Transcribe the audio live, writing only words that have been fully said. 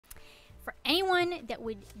anyone that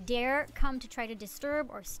would dare come to try to disturb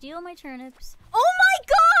or steal my turnips. Oh my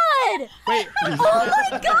god! Wait. Oh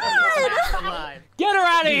my god! Get her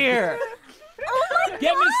out of here! Oh my god!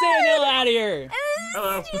 Get Masae out of here!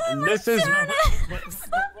 Hello. This is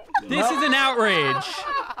This is an outrage.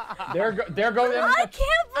 they're going. I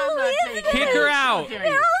can't believe it! Kick her out.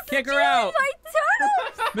 Kick her out. My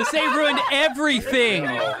turnips! Masae ruined everything.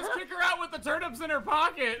 Just kick her out with the turnips in her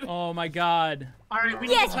pocket. Oh my god. All right, we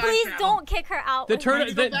Yes, need to please time don't kick her out. The with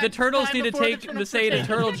turtles need to before the take turnips Masae are to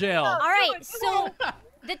turtle jail. All right, so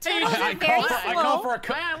the turtles are very I call slow. for a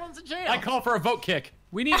Island's in jail. I call for a vote kick.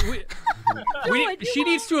 We need. She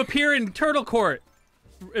needs to appear in turtle court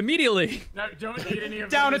immediately. No, don't need any of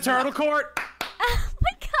Down to those. turtle court. Oh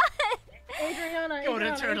my god! Adrianna, Go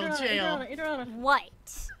to turtle jail. Adrianna. What?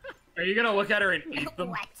 Are you gonna look at her and eat them?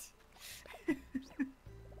 What?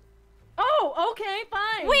 Oh, okay,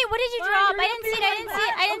 fine. Wait, what did you Fine, drop? you're I didn't see it. I didn't see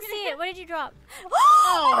it. I didn't Okay. see it. What did you drop?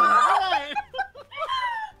 Oh,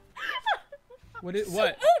 What?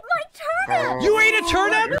 What? Ate my turnip. You ate a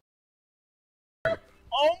turnip?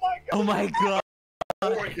 Oh my god. Oh my god.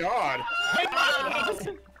 Oh my god.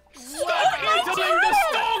 Stop eating the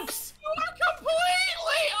stonks. You are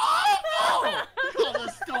completely awful. oh, the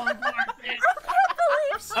storm warfare.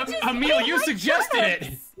 Emil, you suggested it.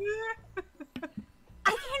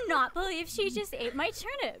 I cannot believe she just ate my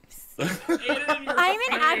turnips. Ate it in your I'm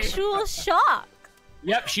in face. actual shock.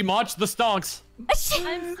 Yep, she launched the stonks.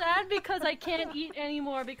 I'm sad because I can't eat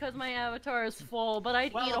anymore because my avatar is full, but I'd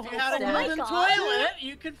eat a Well, whole if you had a stack. my golden God. toilet,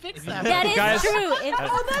 you could fix that. That is Guys. true.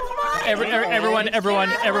 Everyone,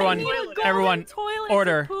 Toilet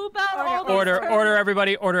order. to poop out all those Order, turnips.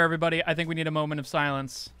 order, everybody. I think we need a moment of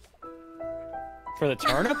silence. For the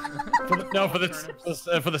turnip? No, for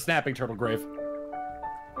the snapping turtle grave.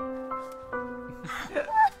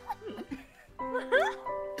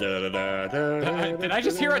 Da, da, da, da, da, Did I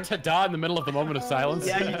just hear a ta-da in the middle of the moment of silence?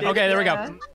 Yeah, you did. Okay, there we go.